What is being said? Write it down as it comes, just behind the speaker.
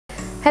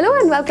Hello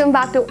and welcome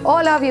back to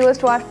all our viewers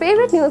to our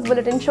favorite news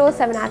bulletin show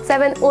 7 at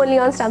 7 only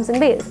on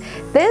Stumpsnbails.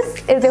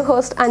 This is your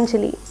host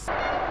Anjali.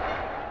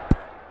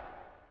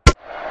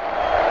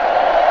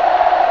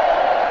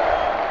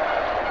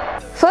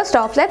 First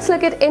off, let's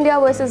look at India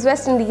versus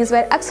West Indies,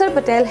 where Akshar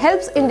Patel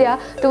helps India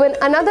to win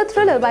another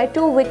thriller by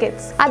 2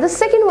 wickets. At the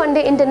second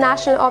one-day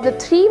international of the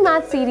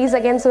 3-match series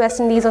against West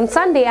Indies on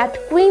Sunday at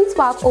Queen's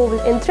Park Oval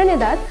in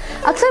Trinidad,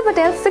 Akshar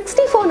Patel's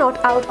 64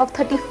 not out of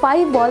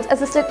 35 balls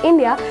assisted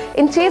India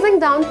in chasing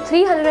down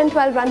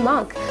 312-run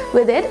mark.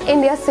 With it,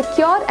 India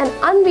secured an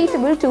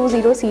unbeatable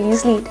 2-0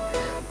 series lead.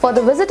 For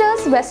the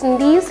visitors, West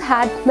Indies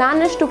had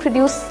managed to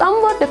produce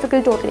somewhat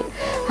difficult total.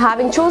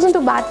 Having chosen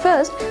to bat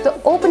first, the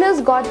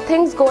openers got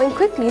things going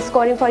quickly,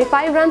 scoring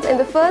 45 runs in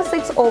the first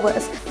 6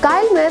 overs.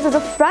 Kyle Mayers is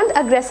a front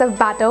aggressive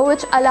batter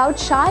which allowed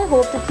Shai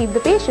Hope to keep the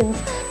patience.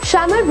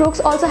 Shamar Brooks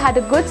also had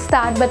a good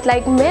start, but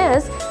like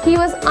Mayers, he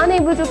was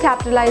unable to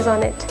capitalize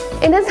on it.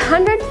 In his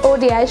 100th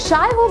ODI,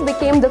 Shai Hope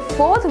became the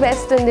 4th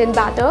West Indian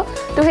batter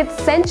to hit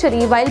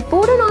century, while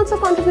Puran also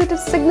contributed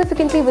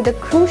significantly with a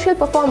crucial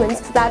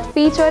performance that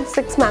featured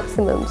 6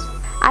 maximums.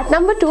 At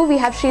number 2, we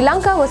have Sri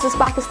Lanka versus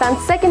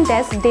Pakistan's second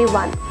test, day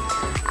 1.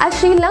 As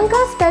Sri Lanka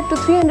sped to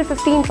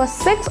 315 for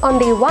 6 on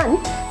day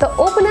 1, the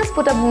openers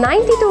put up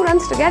 92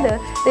 runs together.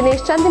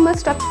 Dinesh Chandimal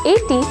struck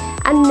 80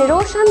 and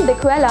Niroshan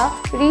Dikwela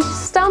reached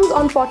stumps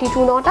on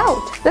 42 not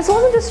out. This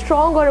wasn't a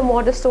strong or a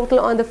modest total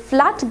on the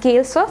flat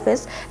Gale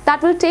surface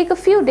that will take a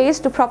few days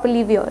to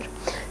properly wear.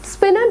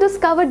 Spinner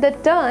discovered the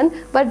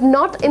turn, but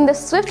not in the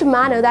swift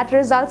manner that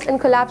results in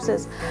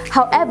collapses.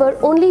 However,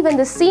 only when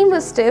the seam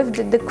was stiff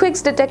did the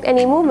quicks detect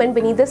any movement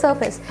beneath the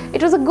surface.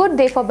 It was a good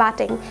day for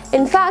batting.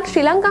 In fact,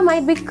 Sri Lanka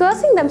might be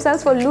cursing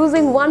themselves for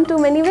losing one too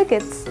many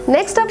wickets.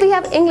 Next up, we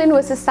have England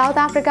versus South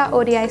Africa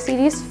ODI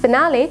series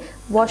finale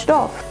washed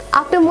off.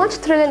 After much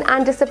thrill and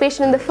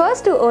anticipation in the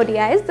first 2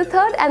 ODIs, the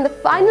third and the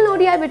final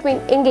ODI between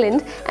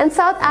England and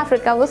South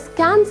Africa was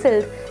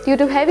cancelled due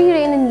to heavy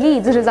rain in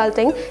Leeds,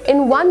 resulting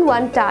in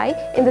 1-1 tie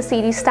in the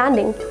series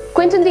standing.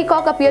 Quinton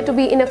appeared to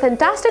be in a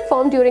fantastic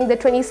form during the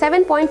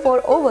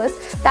 27.4 overs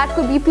that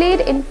could be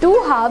played in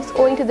 2 halves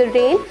owing to the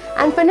rain,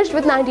 and finished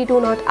with 92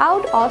 not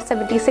out of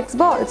 76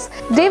 balls.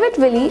 David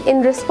Willey,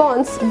 in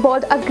response,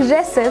 bowled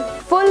aggressive,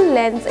 full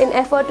lengths in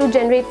effort to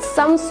generate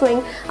some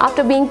swing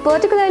after being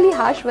particularly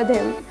harsh with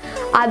him.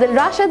 Adil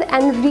Rashid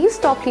and Reece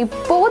Stockley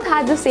both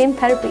had the same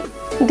therapy.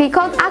 De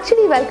Kock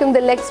actually welcomed the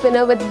leg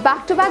spinner with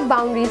back-to-back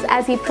boundaries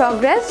as he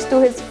progressed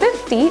to his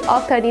 50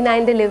 of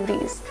 39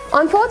 deliveries.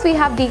 On 4th, we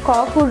have De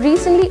Kock, who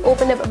recently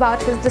opened up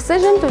about his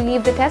decision to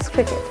leave the Test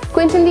cricket.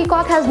 Quinton de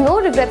Kock has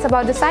no regrets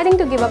about deciding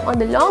to give up on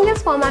the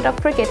longest format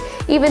of cricket,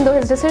 even though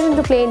his decision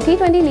to play in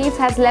T20 leagues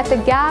has left a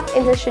gap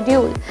in his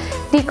schedule.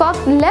 De Kock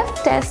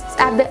left Tests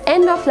at the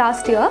end of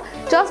last year,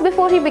 just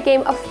before he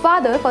became a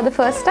father for the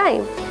first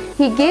time.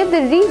 He gave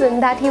the reason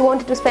that he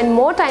wanted to spend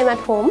more time at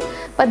home,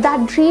 but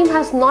that dream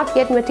has not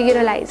yet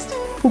materialized.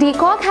 De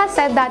Kock has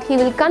said that he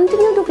will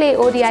continue to play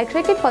ODI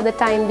cricket for the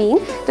time being,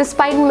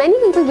 despite many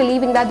people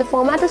believing that the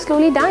format is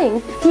slowly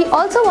dying. He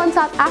also wants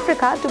South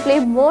Africa to play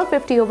more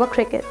 50-over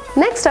cricket.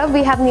 Next up,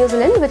 we have New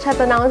Zealand, which has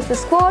announced the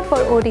squad for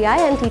ODI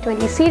and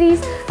T20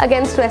 series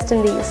against West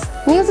Indies.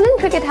 New Zealand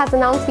cricket has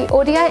announced the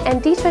ODI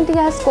and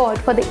T20 squad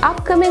for the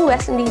upcoming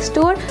West Indies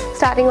tour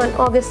starting on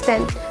August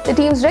 10. The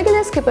team's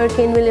regular skipper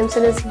Kane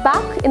Williamson is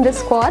back in the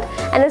squad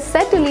and is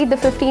set to lead the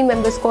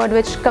 15-member squad,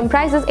 which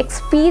comprises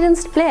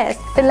experienced players.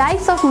 The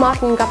likes of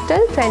Martin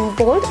Guptill, Trent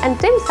Boult and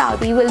Tim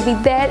Southee will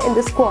be there in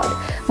the squad.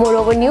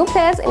 Moreover, new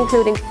players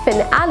including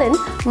Finn Allen,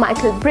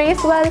 Michael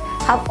Bracewell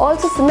have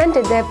also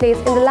cemented their place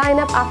in the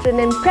lineup after an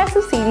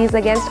impressive series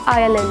against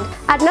Ireland.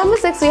 At number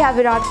 6, we have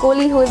Virat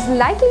Kohli, who is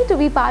likely to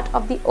be part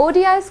of the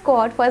ODI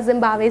squad for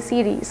Zimbabwe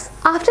series.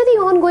 After the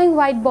ongoing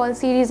white ball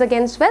series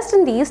against West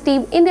Indies,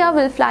 Team India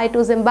will fly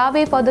to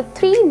Zimbabwe for the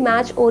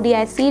 3-match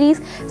ODI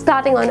series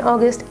starting on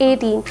August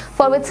 18,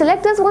 for which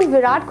selectors want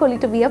Virat Kohli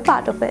to be a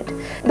part of it.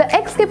 The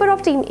ex-skipper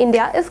of Team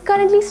India is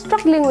currently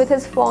struggling with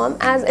his form,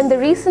 as in the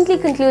recently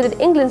concluded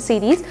England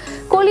series,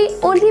 Kohli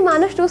only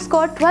managed to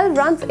score 12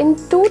 runs in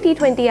 2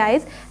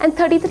 T20Is and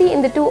 33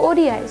 in the 2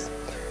 ODIs.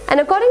 And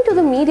according to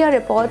the media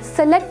reports,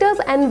 selectors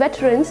and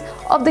veterans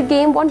of the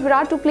game want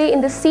Virat to play in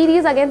the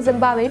series against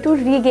Zimbabwe to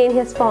regain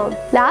his form.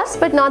 Last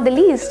but not the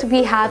least,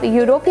 we have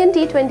European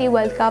T20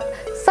 World Cup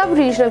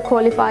sub-regional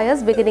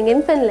qualifiers beginning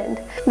in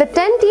Finland. The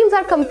 10 teams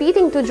are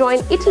competing to join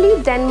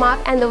Italy, Denmark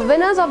and the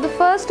winners of the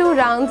first 2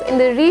 rounds in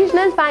the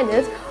regional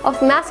finals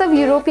of massive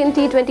European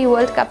T20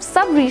 World Cup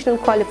sub-regional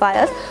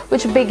qualifiers,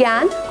 which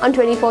began on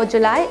 24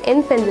 July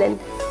in Finland.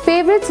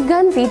 Favourites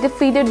Guernsey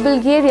defeated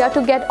Bulgaria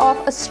to get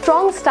off a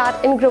strong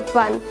start in Group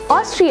 1.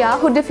 Austria,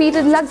 who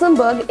defeated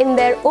Luxembourg in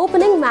their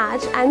opening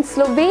match, and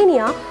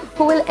Slovenia,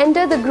 who will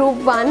enter the Group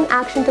 1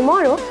 action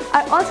tomorrow,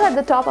 are also at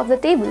the top of the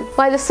table.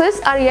 While the Swiss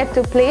are yet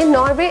to play,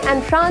 Norway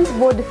and France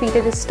both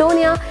defeated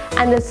Estonia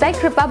and the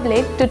Czech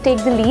Republic to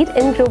take the lead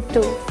in Group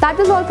 2. That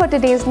was all for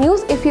today's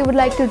news. If you would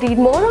like to read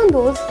more on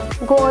those,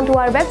 go on to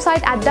our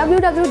website at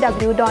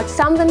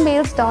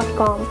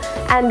www.stumpsnbails.com.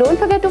 And don't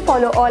forget to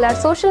follow all our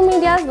social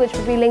medias, which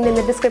will be linked in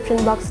the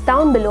description box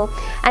down below.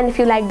 And if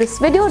you like this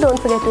video, don't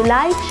forget to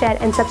like, share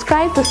and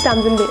subscribe to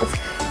Stumpsnbails.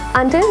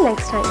 Until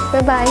next time,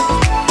 bye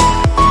bye.